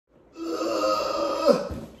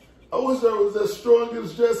I wish I was as strong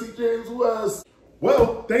as Jesse James West.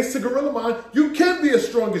 Well, thanks to Gorilla Mind, you can be as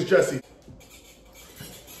strong as Jesse.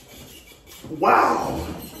 Wow.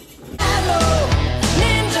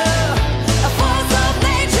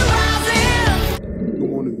 Good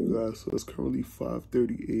morning, you guys. So it's currently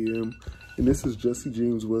 5:30 a.m. and this is Jesse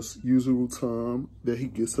James West's usual time that he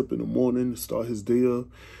gets up in the morning to start his day up.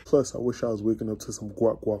 Plus, I wish I was waking up to some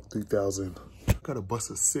Guac Guac 3000. I gotta bust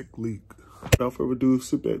a sick leak. Without further ado,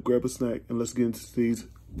 sit back, grab a snack, and let's get into today's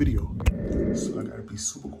video. So I gotta be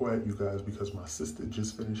super quiet, you guys, because my sister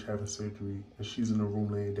just finished having surgery and she's in the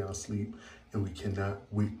room laying down asleep, and we cannot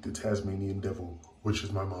wake the Tasmanian devil, which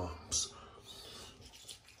is my mom's.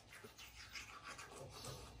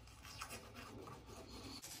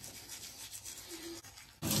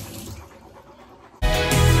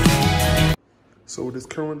 So it is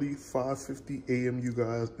currently 5:50 a.m. you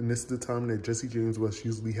guys, and this is the time that Jesse James West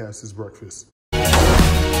usually has his breakfast.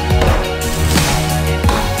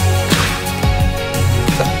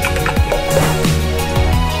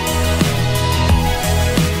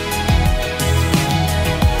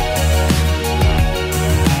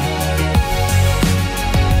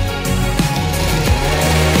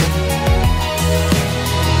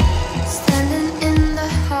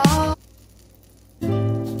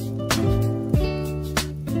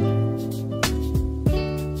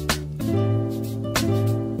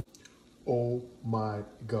 Oh my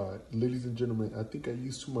God, ladies and gentlemen, I think I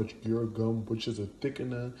used too much Ghetto gum, which is a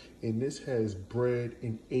thickener, and this has bread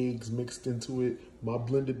and eggs mixed into it. My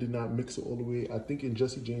blender did not mix it all the way. I think in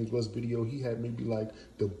Jesse James West's video, he had maybe like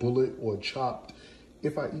the bullet or chopped.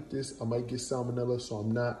 If I eat this, I might get salmonella, so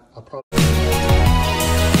I'm not. I probably...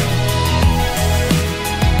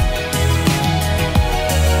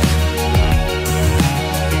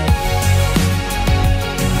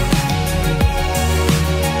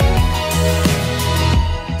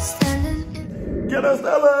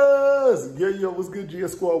 Yo, what's good,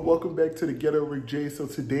 GS Squad? Welcome back to the Ghetto Rick J. So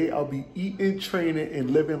today I'll be eating, training,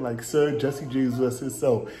 and living like Sir Jesse James West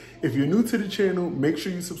himself. If you're new to the channel, make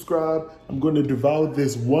sure you subscribe. I'm going to devour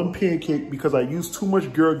this one pancake because I used too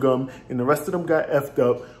much Ghetto gum and the rest of them got effed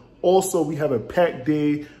up. Also, we have a packed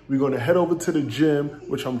day. We're going to head over to the gym,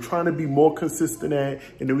 which I'm trying to be more consistent at.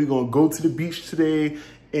 And then we're going to go to the beach today.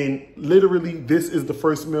 And literally, this is the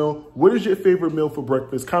first meal. What is your favorite meal for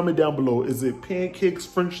breakfast? Comment down below. Is it pancakes,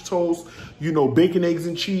 French toast, you know, bacon, eggs,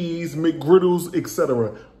 and cheese, McGriddles,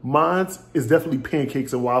 etc.? Mine's is definitely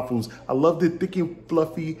pancakes and waffles. I love the thick and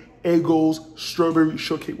fluffy Eggos strawberry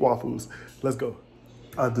shortcake waffles. Let's go.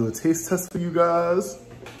 I'll do a taste test for you guys.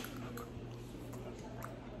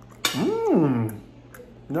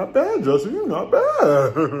 Not bad, Jesse, not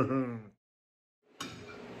bad.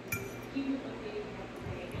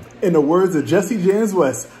 In the words of Jesse James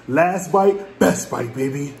West, last bite, best bite,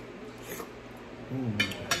 baby.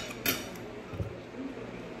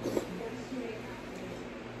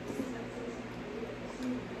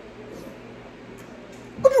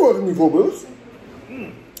 What you asking me for, Bills?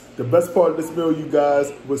 The best part of this meal, you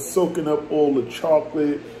guys, was soaking up all the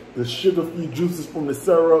chocolate, the sugar-free juices from the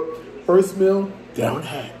syrup. First meal, down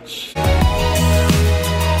hatch.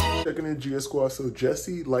 Checking in GS Squad. So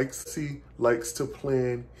Jesse likes to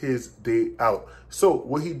plan his day out. So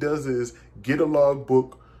what he does is get a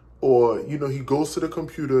logbook, or you know, he goes to the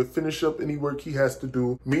computer, finish up any work he has to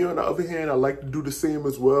do. Me on the other hand, I like to do the same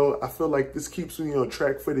as well. I feel like this keeps me on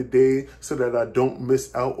track for the day so that I don't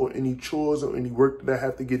miss out on any chores or any work that I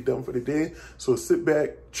have to get done for the day. So sit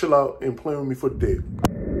back, chill out, and plan with me for the day.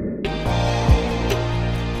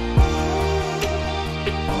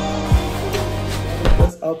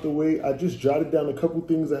 Out the way, I just jotted down a couple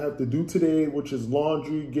things I have to do today, which is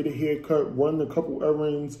laundry, get a haircut, run a couple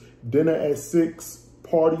errands, dinner at 6,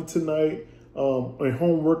 party tonight, and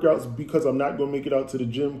home workouts because I'm not gonna make it out to the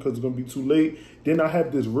gym because it's gonna be too late. Then I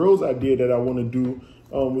have this Reels idea that I want to do,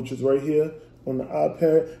 which is right here on the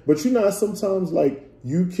iPad. But you know, sometimes like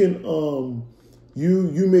you can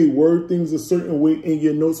you may word things a certain way in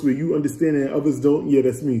your notes where you understand it and others don't. Yeah,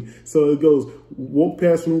 that's me. So it goes walk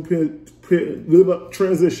past room, live up,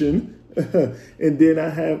 transition, and then I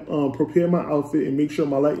have prepare my outfit and make sure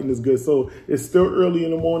my lighting is good. So it's still early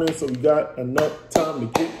in the morning, so we got enough time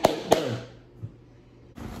to get it done.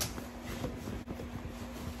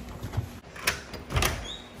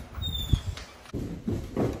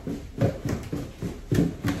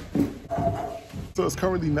 So it's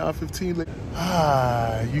currently 9:15.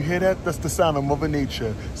 You hear that? That's the sound of Mother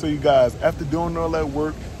Nature. So you guys, after doing all that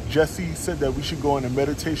work, Jesse said that we should go on a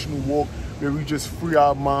meditational walk where we just free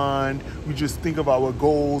our mind. We just think of our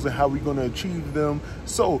goals and how we're going to achieve them.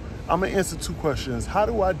 So I'm going to answer two questions. How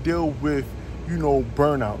do I deal with, you know,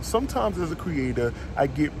 burnout. Sometimes as a creator, I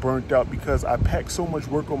get burnt out because I pack so much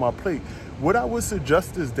work on my plate. What I would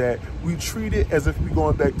suggest is that we treat it as if we're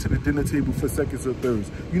going back to the dinner table for seconds or thirds.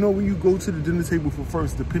 You know, when you go to the dinner table for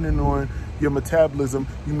first, depending on your metabolism,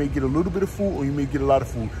 you may get a little bit of food or you may get a lot of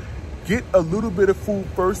food. Get a little bit of food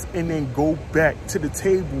first and then go back to the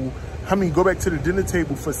table. Go back to the dinner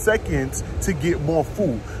table for seconds to get more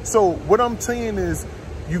food. So what I'm saying is,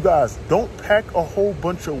 you guys, don't pack a whole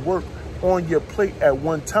bunch of work on your plate at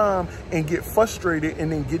one time and get frustrated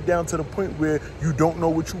and then get down to the point where you don't know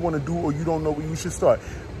what you want to do or you don't know where you should start.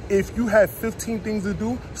 If you have 15 things to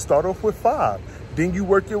do, start off with 5. Then you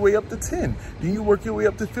work your way up to 10. Then you work your way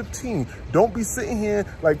up to 15. Don't be sitting here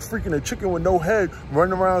like freaking a chicken with no head,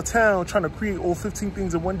 running around town trying to create all 15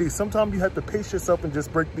 things in one day. Sometimes you have to pace yourself and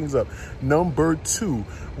just break things up. Number 2,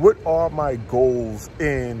 what are my goals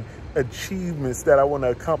and achievements that I want to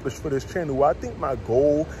accomplish for this channel? Well, I think my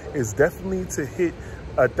goal is definitely to hit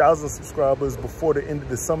 1,000 subscribers before the end of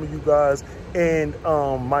the summer, you guys. And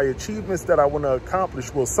my achievements that I want to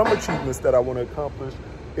accomplish, well, some achievements that I want to accomplish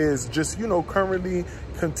is just, you know, currently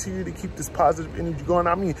continue to keep this positive energy going.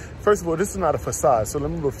 I mean, first of all, this is not a facade, so let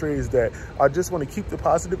me rephrase that. I just want to keep the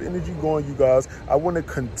positive energy going, you guys. I want to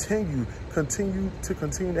continue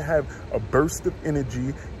to have a burst of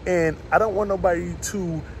energy, and I don't want nobody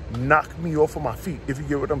to knock me off of my feet, if you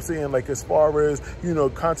get what I'm saying. Like, as far as, you know,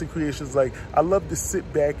 content creations, like, I love to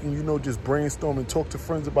sit back and, you know, just brainstorm and talk to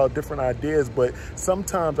friends about different ideas, but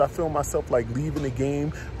sometimes I feel myself like leaving the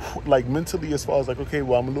game, like mentally, as far as like, okay,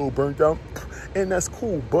 well, I'm a little burnt out, and that's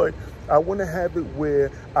cool, but I want to have it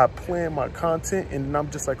where I plan my content and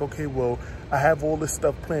I'm just like, okay, well, I have all this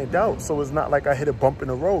stuff planned out, so it's not like I hit a bump in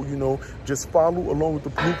the road, you know, just follow along with the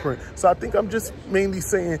blueprint. So I think I'm just mainly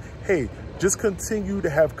saying, hey, just continue to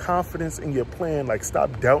have confidence in your plan. Like,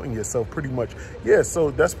 stop doubting yourself, pretty much. Yeah, so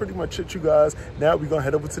that's pretty much it, you guys. Now we're gonna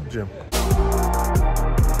head over to the gym.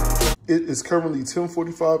 It is currently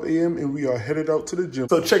 10:45 a.m. and we are headed out to the gym.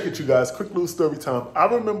 So check it, you guys. Quick little story time. I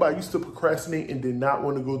remember I used to procrastinate and did not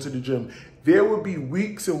want to go to the gym. There would be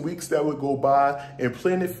weeks and weeks that would go by and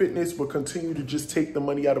Planet Fitness would continue to just take the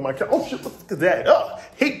money out of my account. Oh shit, look at that.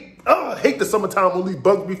 Hate the summertime when these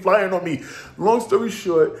bugs be flying on me. Long story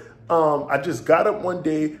short, I just got up one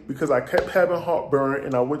day because I kept having heartburn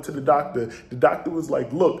and I went to the doctor. The doctor was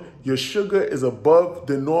like, look, your sugar is above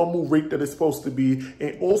the normal rate that it's supposed to be.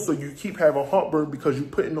 And also you keep having heartburn because you're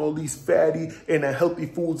putting all these fatty and unhealthy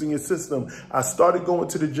foods in your system. I started going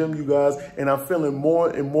to the gym, you guys, and I'm feeling more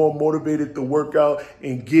and more motivated to work out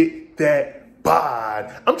and get that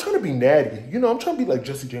bod. I'm trying to be natty. You know, I'm trying to be like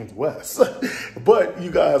Jesse James West. But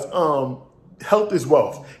you guys, health is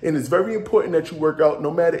wealth, and it's very important that you work out,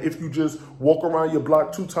 no matter if you just walk around your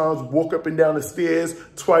block 2 times, walk up and down the stairs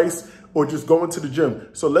twice, or just go into the gym.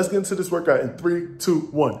 So let's get into this workout in 3, 2,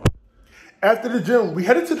 1. After the gym, we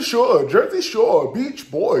headed to the shore, Jersey Shore,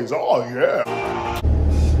 Beach Boys, oh yeah.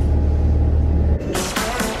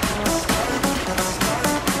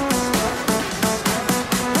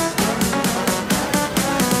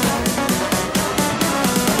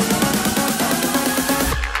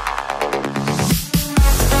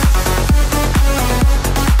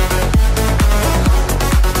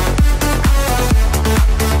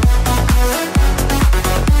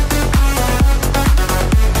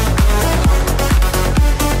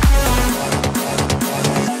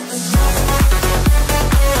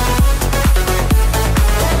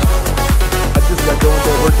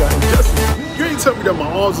 Tell me that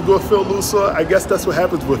my arms are gonna feel looser. I guess that's what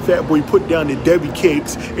happens when fat boy put down the Debbie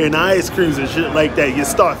cakes and ice creams and shit like that. You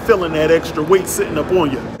start feeling that extra weight sitting up on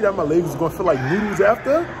you. That my legs is gonna feel like noodles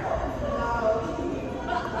after.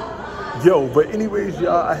 Yo, but anyways,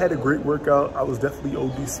 y'all, I had a great workout. I was definitely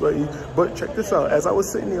OD sweaty. But check this out. As I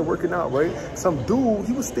was sitting there working out, right, some dude,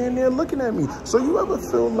 he was standing there looking at me. So you ever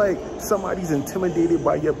feel like somebody's intimidated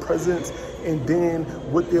by your presence, and then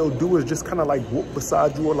what they'll do is just kind of like walk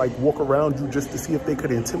beside you or like walk around you just to see if they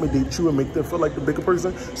could intimidate you and make them feel like the bigger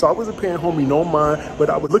person? So I wasn't paying homie no mind, but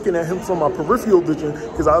I was looking at him from my peripheral vision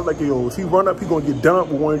because I was like, yo, if he run up, he gonna get done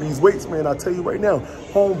with one of these weights, man. I tell you right now,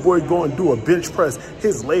 homeboy going to do a bench press,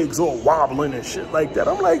 his legs all wobbling and shit like that.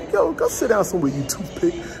 I'm like, yo, go sit down somewhere, you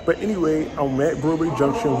toothpick. But anyway, I'm at Brewery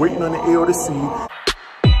Junction waiting on the AO to see.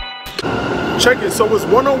 Check it, so it's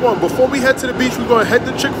 101. Before we head to the beach, we're gonna head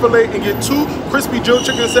to Chick-fil-A and get 2 crispy Joe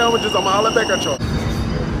chicken sandwiches. I'm gonna holler back at y'all.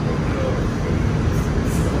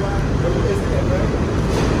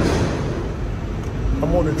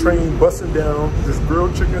 I'm on the train busting down this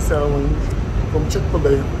grilled chicken sandwich from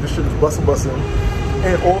Chick-fil-A. This shit is busting.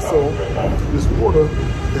 And also, this water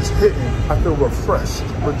is hitting. I feel refreshed,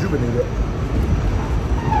 rejuvenated.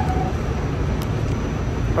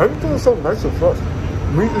 Everything is so nice and fresh.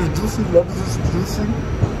 Meat is juicy, lettuce is juicy,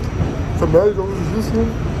 tomatoes is juicy.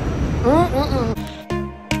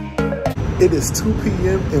 It is 2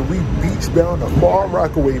 p.m. and we beach bound to Far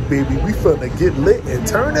Rockaway, baby. We finna get lit and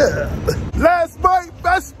turn up. Last bite,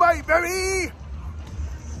 best bite, baby.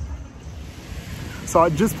 So I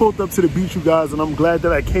just pulled up to the beach, you guys, and I'm glad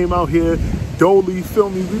that I came out here. Dolly, feel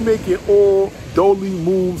me? We make it all Dolly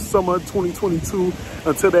Moon Summer 2022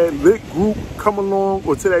 until that lit group come along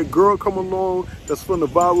or till that girl come along that's finna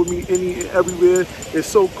vibe with me any and everywhere. It's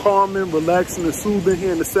so calming, relaxing, and soothing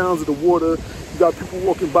hearing the sounds of the water. You got people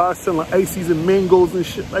walking by selling ices and mangoes and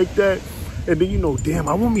shit like that. And then, you know, damn,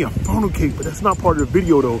 I want me a funnel cake, but that's not part of the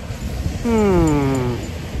video though.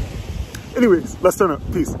 Anyways, let's turn up.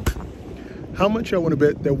 Peace. How much y'all want to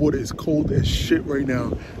bet that water is cold as shit right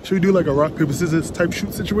now? Should we do like a rock, paper, scissors type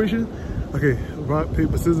shoot situation? Okay, rock,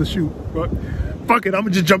 paper, scissors, shoot. Rock. Fuck it, I'm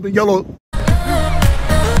gonna just jump in yellow.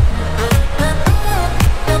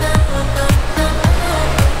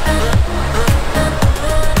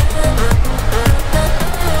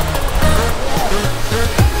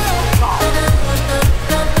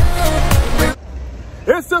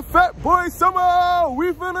 It's a fat boy summer!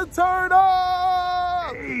 We finna turn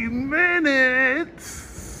up! 8 minutes!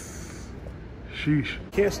 Sheesh.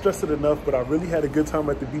 Can't stress it enough, but I really had a good time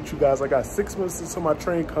at the beach, you guys. I got 6 minutes until my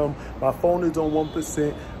train come. My phone is on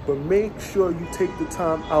 1%, but make sure you take the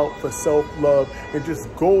time out for self-love and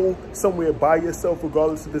just go somewhere by yourself,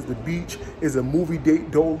 regardless if it's the beach, is a movie date,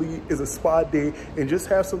 Dolly, is a spa day, and just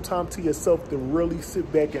have some time to yourself to really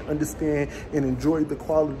sit back and understand and enjoy the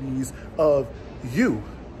qualities of you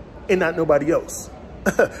and not nobody else.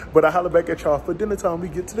 But I holler back at y'all for dinner time. We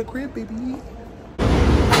get to the crib, baby.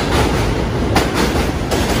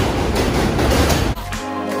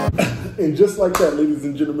 And just like that, ladies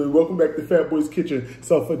and gentlemen, welcome back to Fat Boy's Kitchen.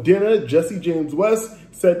 So for dinner, Jesse James West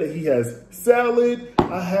said that he has salad.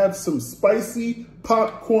 I have some spicy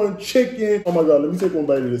popcorn chicken. Oh my God, let me take one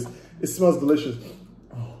bite of this. It smells delicious.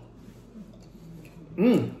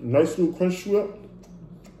 Nice little crunch to it.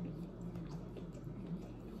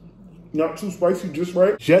 Not too spicy, just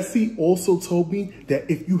right. Jesse also told me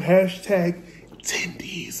that if you hashtag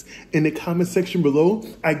Tendies in the comment section below,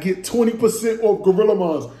 I get 20% off Gorilla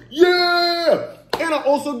Moms. Yeah! And I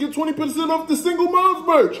also get 20% off the Single Moms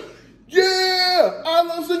merch. Yeah! I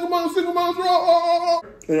love Single Moms, raw.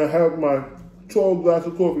 And I have my 12 glass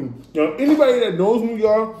of coffee. Now, anybody that knows me,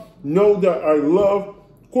 y'all, know that I love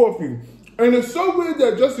coffee. And it's so weird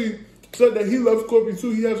that Jesse said that he loves coffee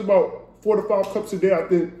too. He has about 4 to 5 cups a day, I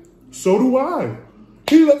think. So do I.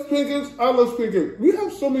 He loves pancakes, I love pancakes. We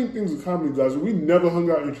have so many things in common, guys, and we never hung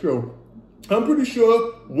out and chill. I'm pretty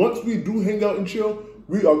sure once we do hang out and chill,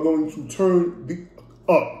 we are going to turn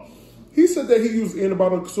up. He said that he used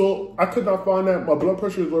antibiotic salt. I could not find that. My blood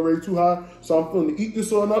pressure is already too high, so I'm going to eat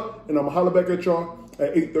this on up, and I'm going to holler back at y'all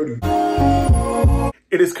at 8:30.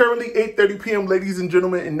 It is currently 8:30 p.m., ladies and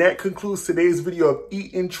gentlemen, and that concludes today's video of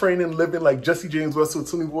eating, training, living like Jesse James West for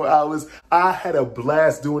 24 hours. I had a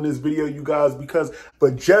blast doing this video, you guys, because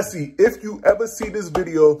for Jesse, if you ever see this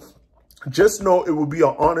video, just know it would be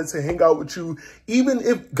an honor to hang out with you. Even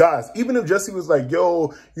if Jesse was like,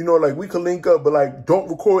 yo, you know, like we could link up, but like don't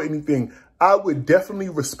record anything, I would definitely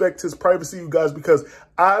respect his privacy, you guys, because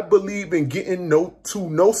I believe in getting to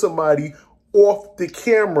know somebody off the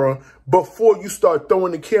camera before you start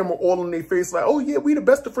throwing the camera all in their face like, oh yeah, we the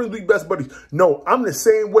best of friends, we best buddies. No, I'm the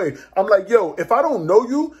same way. I'm like, yo, if I don't know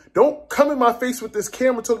you, don't come in my face with this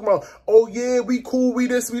camera talking about, oh yeah, we cool, we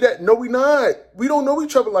this, we that. No, we not. We don't know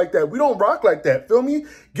each other like that. We don't rock like that, feel me?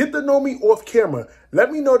 Get to know me off camera.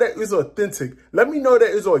 Let me know that it's authentic. Let me know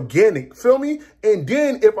that it's organic, feel me? And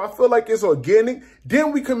then if I feel like it's organic,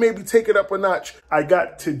 then we can maybe take it up a notch. I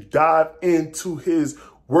got to dive into his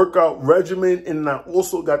workout regimen, and I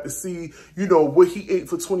also got to see, you know, what he ate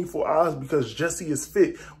for 24 hours because Jesse is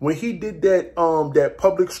fit. When he did that that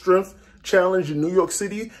public strength challenge in New York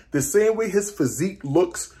City, the same way his physique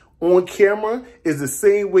looks on camera is the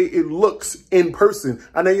same way it looks in person.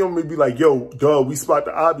 I know you may be like, yo, duh, we spot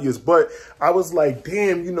the obvious, but I was like,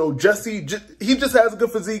 damn, you know, Jesse, he just has a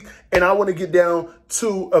good physique, and I want to get down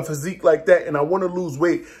to a physique like that, and I want to lose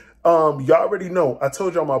weight. Y'all already know, I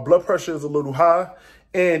told y'all my blood pressure is a little high.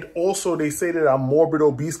 And also they say that I'm morbid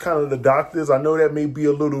obese, kind of the doctors. I know that may be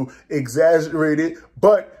a little exaggerated,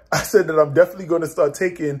 but I said that I'm definitely going to start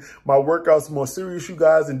taking my workouts more serious, you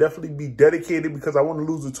guys, and definitely be dedicated because I want to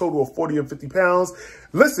lose a total of 40 and 50 pounds.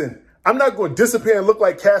 Listen, I'm not going to disappear and look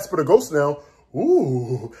like Casper the Ghost now.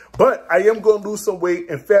 Ooh, but I am going to lose some weight,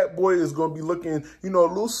 and Fat Boy is going to be looking, you know, a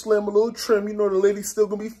little slim, a little trim. You know, the ladies still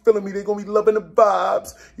going to be feeling me. They're going to be loving the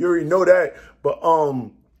vibes. You already know that. But,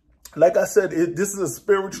 like I said, this is a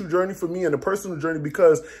spiritual journey for me and a personal journey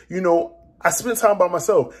because, you know, I spend time by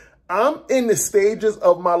myself. I'm in the stages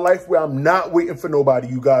of my life where I'm not waiting for nobody,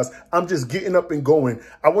 you guys. I'm just getting up and going.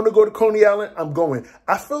 I want to go to Coney Island. I'm going.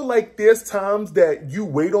 I feel like there's times that you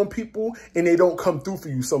wait on people and they don't come through for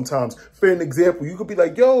you sometimes. For an example, you could be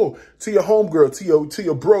like, yo, to your homegirl, to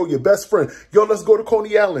your bro, your best friend, yo, let's go to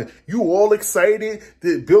Coney Island. You all excited,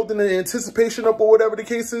 building the anticipation up or whatever the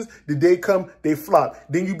case is. The day come, they flop.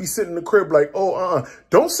 Then you be sitting in the crib like, oh,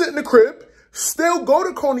 Don't sit in the crib. Still go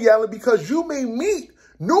to Coney Island because you may meet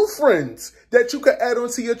new friends that you could add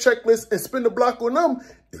onto your checklist and spend a block on them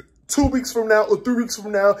 2 weeks from now or 3 weeks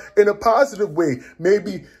from now in a positive way.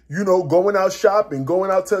 Maybe, you know, going out shopping,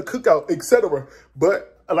 going out to a cookout, etc.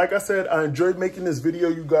 But like I said, I enjoyed making this video,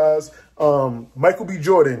 you guys. Michael B.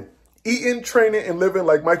 Jordan. Eating, training, and living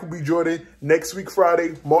like Michael B. Jordan next week,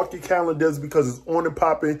 Friday. Mark your calendars because it's on and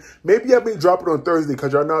popping. Maybe I may drop it on Thursday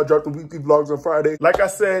because y'all know I drop the weekly vlogs on Friday. Like I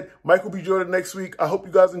said, Michael B. Jordan next week. I hope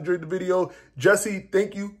you guys enjoyed the video. Jesse,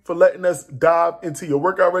 thank you for letting us dive into your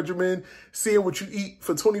workout regimen, seeing what you eat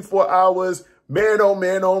for 24 hours. Man, oh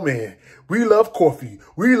man, oh man. We love coffee.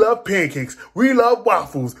 We love pancakes. We love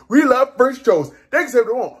waffles. We love French toast. Thanks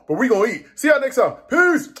everyone, but we gonna eat. See y'all next time.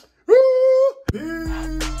 Peace. Woo! Peace.